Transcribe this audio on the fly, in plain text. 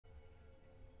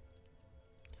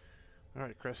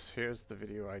Alright, Chris, here's the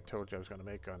video I told you I was going to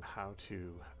make on how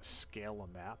to scale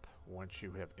a map once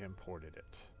you have imported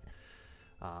it.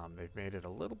 They've made it a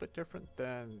little bit different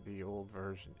than the old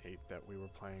version 8 that we were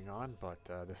playing on, but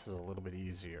this is a little bit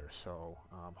easier, so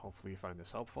hopefully you find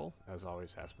this helpful. As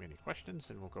always, ask me any questions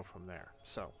and we'll go from there.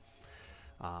 So,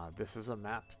 this is a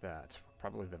map that,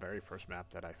 probably the very first map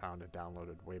that I found and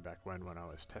downloaded way back when I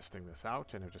was testing this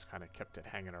out, and I've just kind of kept it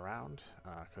hanging around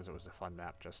because it was a fun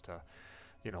map just to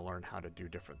learn how to do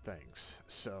different things.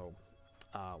 So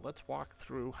let's walk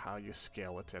through how you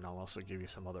scale it, and I'll also give you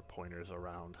some other pointers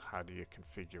around how do you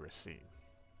configure a scene.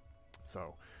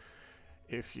 So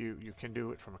if you can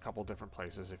do it from a couple different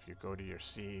places. If you go to your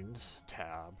scenes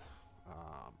tab,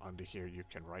 under here you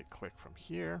can right click from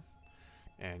here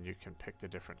and you can pick the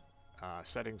different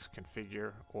settings,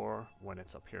 configure, or when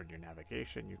it's up here in your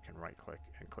navigation you can right click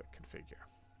and click configure.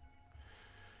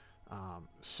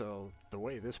 So the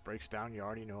way this breaks down, you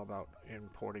already know about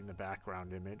importing the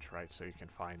background image, right? So you can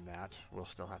find that. We'll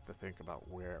still have to think about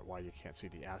why you can't see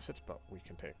the assets, but we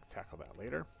can tackle that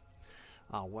later.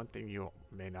 One thing you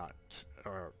may not,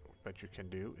 or that you can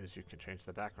do, is you can change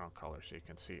the background color. So you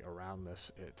can see around this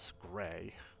it's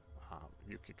gray.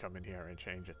 You could come in here and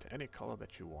change it to any color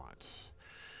that you want.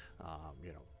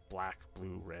 Black,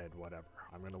 blue, red, whatever.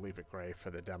 I'm going to leave it gray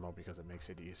for the demo because it makes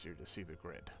it easier to see the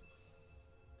grid.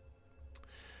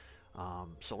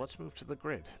 So let's move to the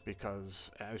grid,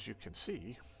 because as you can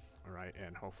see, all right,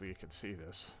 and hopefully you can see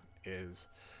this, is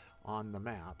on the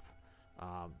map,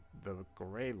 the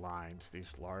gray lines,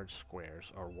 these large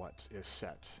squares, are what is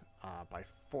set by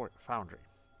Foundry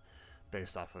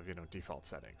based off of default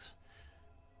settings.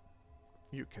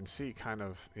 You can see kind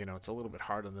of, it's a little bit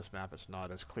hard on this map, it's not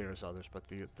as clear as others, but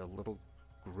the little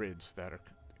grids that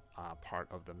are part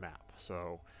of the map.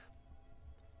 So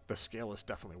the scale is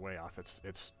definitely way off.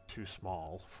 It's too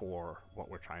small for what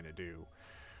we're trying to do.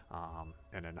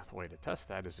 And another way to test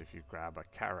that is if you grab a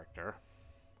character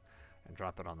and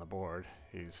drop it on the board.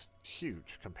 He's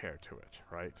huge compared to it,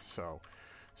 right? So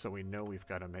we know we've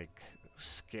got to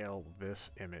scale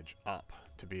this image up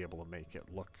to be able to make it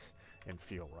look and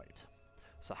feel right.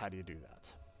 So how do you do that?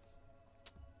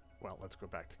 Well, let's go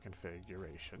back to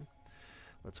configuration.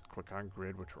 Let's click on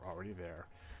grid, which we're already there.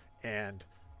 And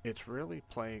it's really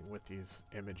playing with these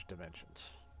image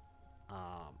dimensions.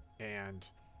 And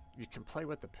you can play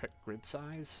with the grid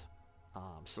size.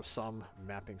 So some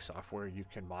mapping software, you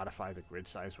can modify the grid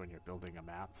size when you're building a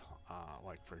map.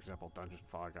 Like for example, Dungeon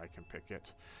Fog, I can pick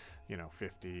it,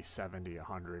 50, 70,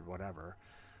 100, whatever.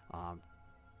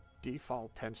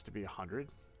 Default tends to be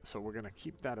 100. So we're going to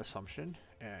keep that assumption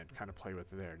and kind of play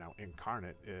with it there. Now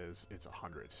incarnate it's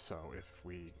 100. So if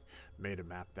we made a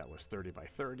map that was 30 by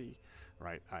 30,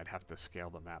 right, I'd have to scale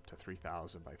the map to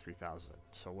 3000 by 3000.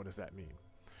 So what does that mean?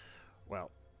 Well,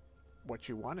 what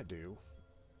you want to do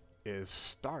is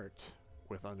start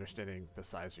with understanding the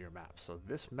size of your map. So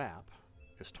this map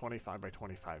is 25 by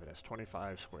 25. It has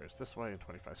 25 squares this way and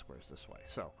 25 squares this way.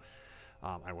 So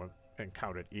I went and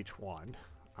counted each one.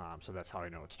 So that's how I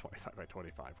know it's 25 by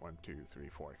 25, 1, 2, 3,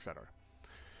 4, etc.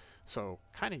 So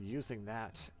kind of using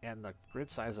that and the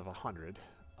grid size of 100,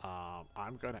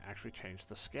 I'm going to actually change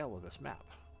the scale of this map.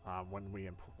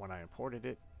 When I imported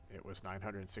it, it was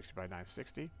 960 by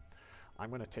 960. I'm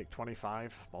going to take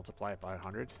 25, multiply it by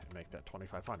 100, and make that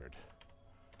 2500.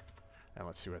 And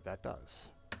let's see what that does.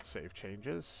 Save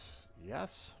changes,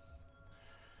 yes.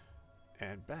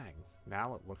 And bang,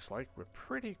 now it looks like we're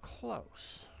pretty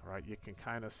close, right? You can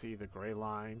kind of see the gray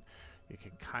line. You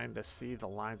can kind of see the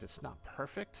lines. It's not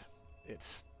perfect,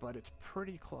 but it's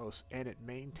pretty close, and it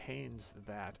maintains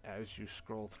that as you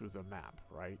scroll through the map,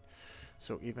 right?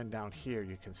 So even down here,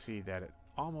 you can see that it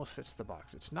almost fits the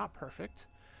box. It's not perfect,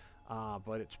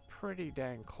 but it's pretty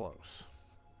dang close.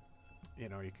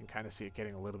 You can kind of see it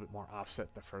getting a little bit more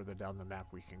offset the further down the map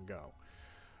we can go.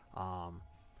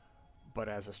 But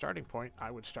as a starting point,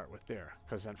 I would start with there,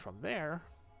 because then from there,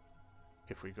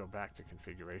 if we go back to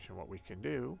configuration, what we can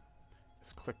do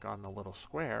is click on the little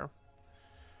square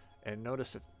and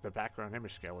notice that the background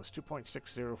image scale is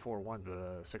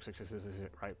 2.6041,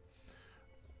 right?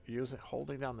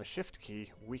 Holding down the shift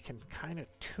key, we can kind of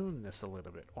tune this a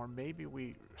little bit, or maybe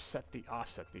we set the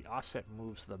offset. The offset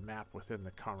moves the map within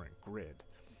the current grid,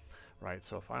 right?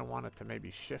 So if I wanted to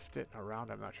maybe shift it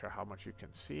around, I'm not sure how much you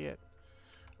can see it.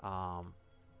 All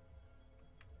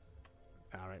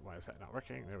right, why is that not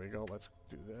working? There we go. Let's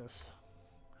do this.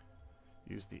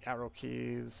 Use the arrow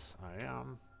keys.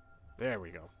 There we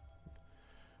go.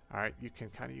 All right, you can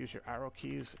kind of use your arrow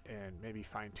keys and maybe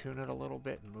fine tune it a little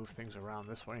bit and move things around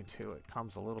this way until it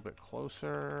comes a little bit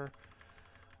closer.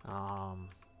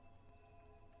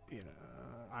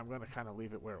 I'm I'm going to kind of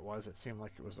leave it where it was. It seemed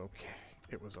like it was okay.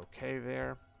 It was okay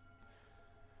there.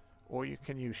 Or you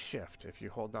can use shift. If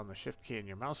you hold down the shift key in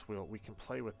your mouse wheel, we can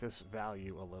play with this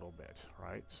value a little bit,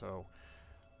 right? So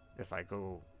if I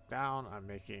go down, I'm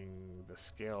making the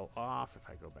scale off. If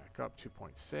I go back up,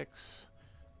 2.6,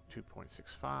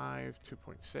 2.65,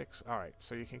 2.6. All right,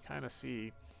 so you can kind of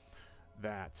see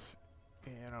that,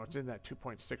 you know, it's in that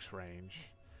 2.6 range.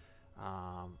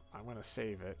 I'm going to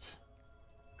save it,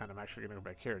 and I'm actually going to go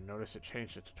back here and notice it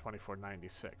changed it to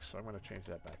 2496. So I'm going to change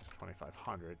that back to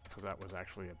 2500 because that was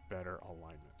actually a better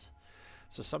alignment.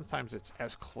 So sometimes it's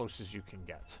as close as you can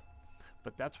get.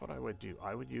 But that's what I would do.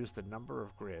 I would use the number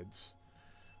of grids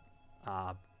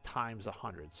times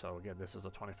 100. So again, this is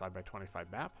a 25 by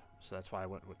 25 map, so that's why I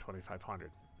went with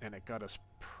 2500. And it got us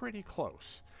pretty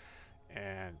close.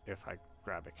 And if I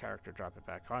grab a character, drop it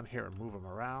back on here, and move them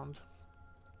around,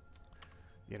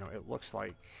 you know, it looks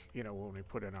like, you know, when we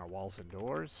put in our walls and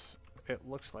doors, it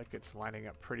looks like it's lining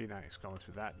up pretty nice, going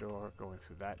through that door, going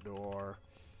through that door.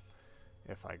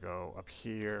 If I go up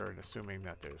here, and assuming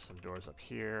that there's some doors up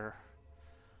here,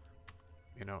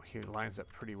 you know, he lines up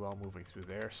pretty well moving through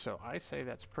there. So I say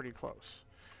that's pretty close.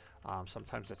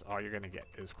 Sometimes that's all you're going to get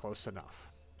is close enough.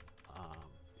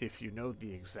 If you know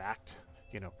the exact,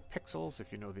 you know, pixels,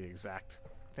 if you know the exact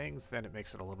things, then it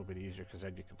makes it a little bit easier because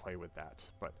then you can play with that.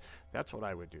 But that's what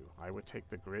I would do. I would take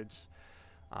the grids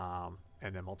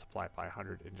and then multiply it by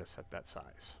 100 and just set that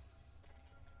size.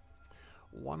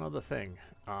 One other thing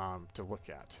to look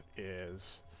at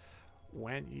is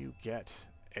when you get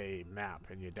a map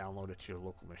and you download it to your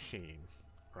local machine,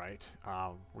 right?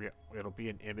 It'll be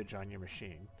an image on your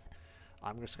machine.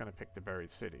 I'm just going to pick the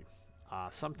buried city.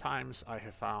 Sometimes I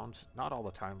have found, not all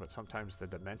the time, but sometimes the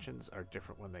dimensions are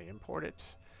different when they import it.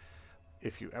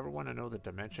 If you ever want to know the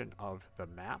dimension of the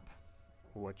map,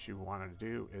 what you want to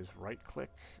do is right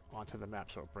click onto the map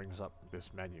so it brings up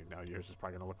this menu. Now yours is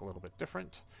probably going to look a little bit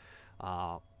different,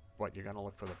 but you're going to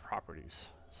look for the properties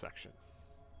section.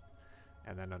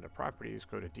 And then under properties,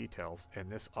 go to details,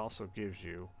 and this also gives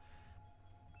you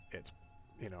its,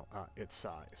 you know, its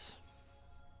size.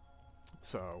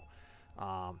 So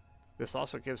this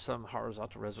also gives some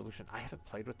horizontal resolution. I haven't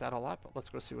played with that a lot, but let's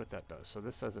go see what that does. So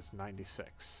this says it's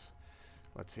 96.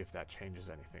 Let's see if that changes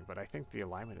anything. But I think the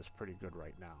alignment is pretty good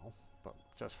right now. But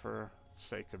just for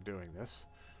sake of doing this,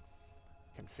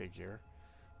 configure.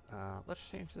 Let's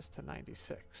change this to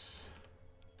 96.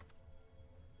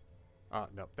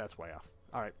 No, that's way off.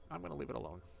 All right, I'm going to leave it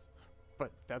alone.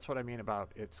 But that's what I mean about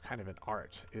it's kind of an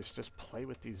art. Is just play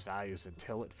with these values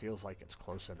until it feels like it's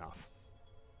close enough.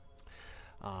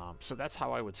 So that's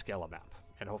how I would scale a map.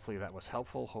 And hopefully that was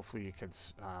helpful. Hopefully you can,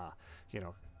 you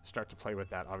know, start to play with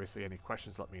that. Obviously, any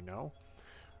questions, let me know.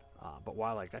 But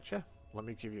while I got you, let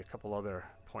me give you a couple other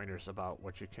pointers about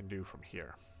what you can do from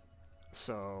here.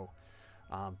 So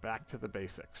back to the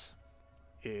basics.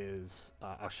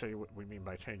 I'll show you what we mean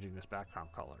by changing this background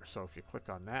color. So if you click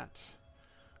on that,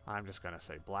 I'm just going to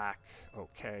say black.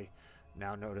 Okay.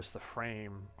 Now notice the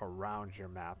frame around your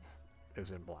map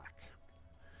is in black.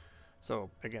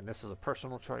 So again, this is a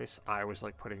personal choice. I always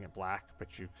like putting it black,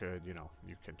 but you could, you know,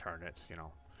 you can turn it, you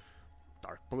know,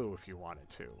 dark blue if you wanted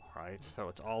to, right? So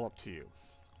it's all up to you.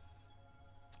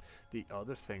 The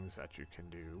other things that you can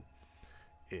do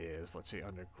is, let's see,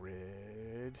 under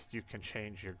grid, you can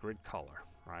change your grid color,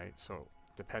 right? So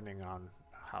depending on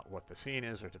what the scene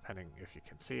is, or depending if you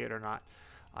can see it or not,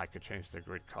 I could change the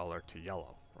grid color to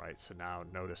yellow, right? So now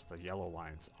notice the yellow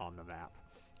lines on the map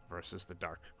versus the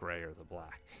dark gray or the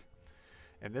black.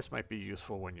 And this might be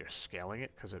useful when you're scaling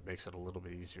it because it makes it a little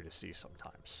bit easier to see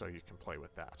sometimes, so you can play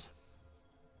with that.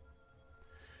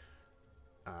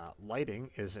 Lighting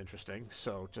is interesting,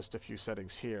 so just a few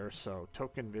settings here. So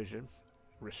token vision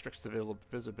restricts the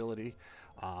visibility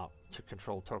to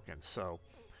control tokens. So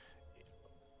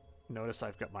notice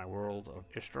I've got my world of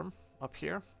Istrum up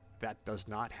here. That does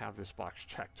not have this box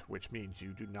checked, which means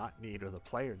you do not need, or the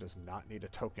player does not need, a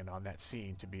token on that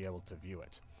scene to be able to view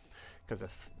it. Because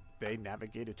if they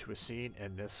navigated to a scene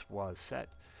and this was set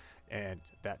and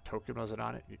that token wasn't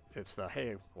on it, it's the,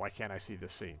 hey, why can't I see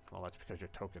this scene? Well, that's because your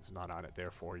token's not on it,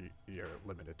 therefore you're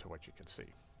limited to what you can see.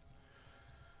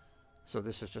 So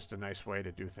this is just a nice way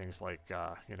to do things like,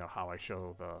 you know, how I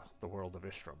show the world of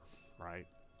Istrum, right?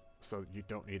 So you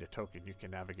don't need a token. You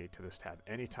can navigate to this tab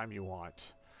anytime you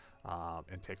want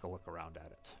and take a look around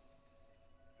at it.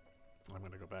 I'm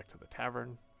going to go back to the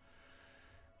tavern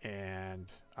and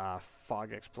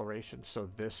fog exploration. So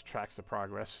this tracks the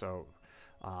progress. So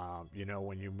you know,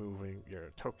 when you're moving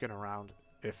your token around,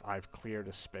 if I've cleared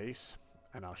a space,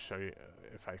 and I'll show you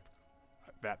if I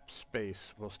that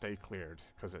space will stay cleared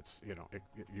because it's, you know,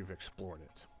 you've explored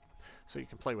it. So you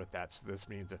can play with that. So this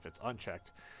means if it's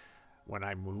unchecked, when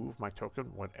I move my token,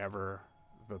 whatever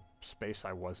the space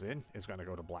I was in is going to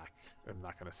go to black. I'm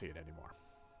not going to see it anymore.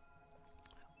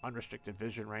 Unrestricted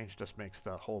vision range just makes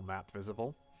the whole map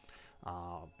visible.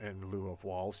 In lieu of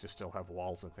walls, you still have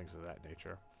walls and things of that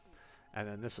nature. And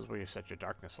then this is where you set your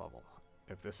darkness level.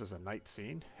 If this is a night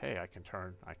scene, hey, I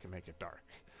can make it dark.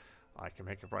 I can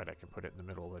make it bright. I can put it in the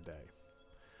middle of the day.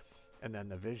 And then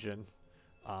the vision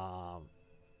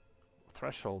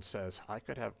threshold says I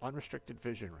could have unrestricted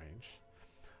vision range.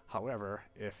 However,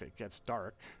 if it gets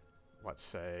dark, let's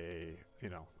say, you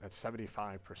know, at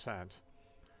 75%,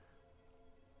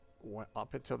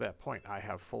 up until that point, I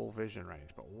have full vision range.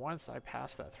 But once I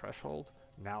pass that threshold,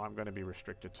 now I'm going to be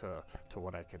restricted to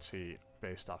what I can see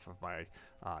based off of my,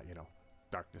 you know,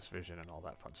 darkness vision and all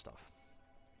that fun stuff.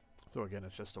 So again,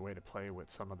 it's just a way to play with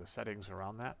some of the settings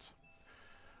around that.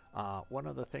 One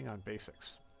other thing on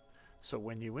basics. So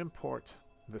when you import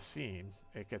the scene,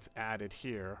 it gets added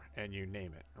here and you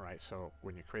name it, right? So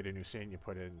when you create a new scene, you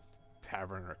put in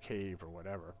tavern or cave or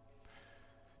whatever.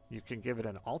 You can give it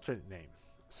an alternate name.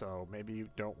 So maybe you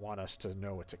don't want us to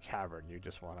know it's a cavern. You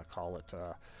just want to call it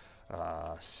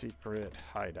secret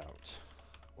hideout.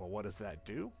 Well, what does that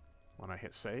do? When I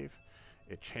hit save,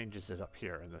 it changes it up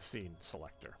here in the scene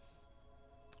selector.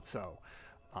 So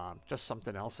just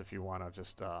something else if you want to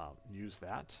just use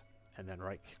that, and then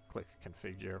right click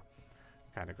configure,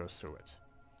 kind of goes through it.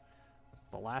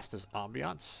 The last is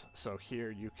ambiance. So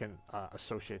here you can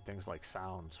associate things like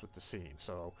sounds with the scene.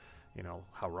 So you know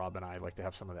how Rob and I like to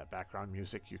have some of that background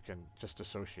music, you can just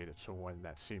associate it so when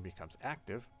that scene becomes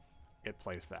active, it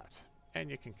plays that. And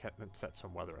you can set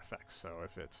some weather effects. So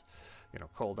if it's, you know,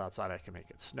 cold outside, I can make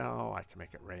it snow, I can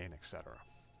make it rain, etc.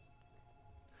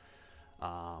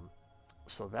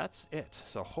 So that's it.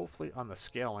 So hopefully on the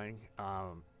scaling,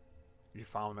 you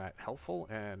found that helpful,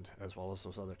 and as well as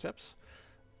those other tips.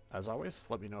 As always,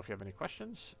 let me know if you have any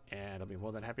questions, and I'll be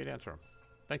more than happy to answer them.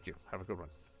 Thank you. Have a good one.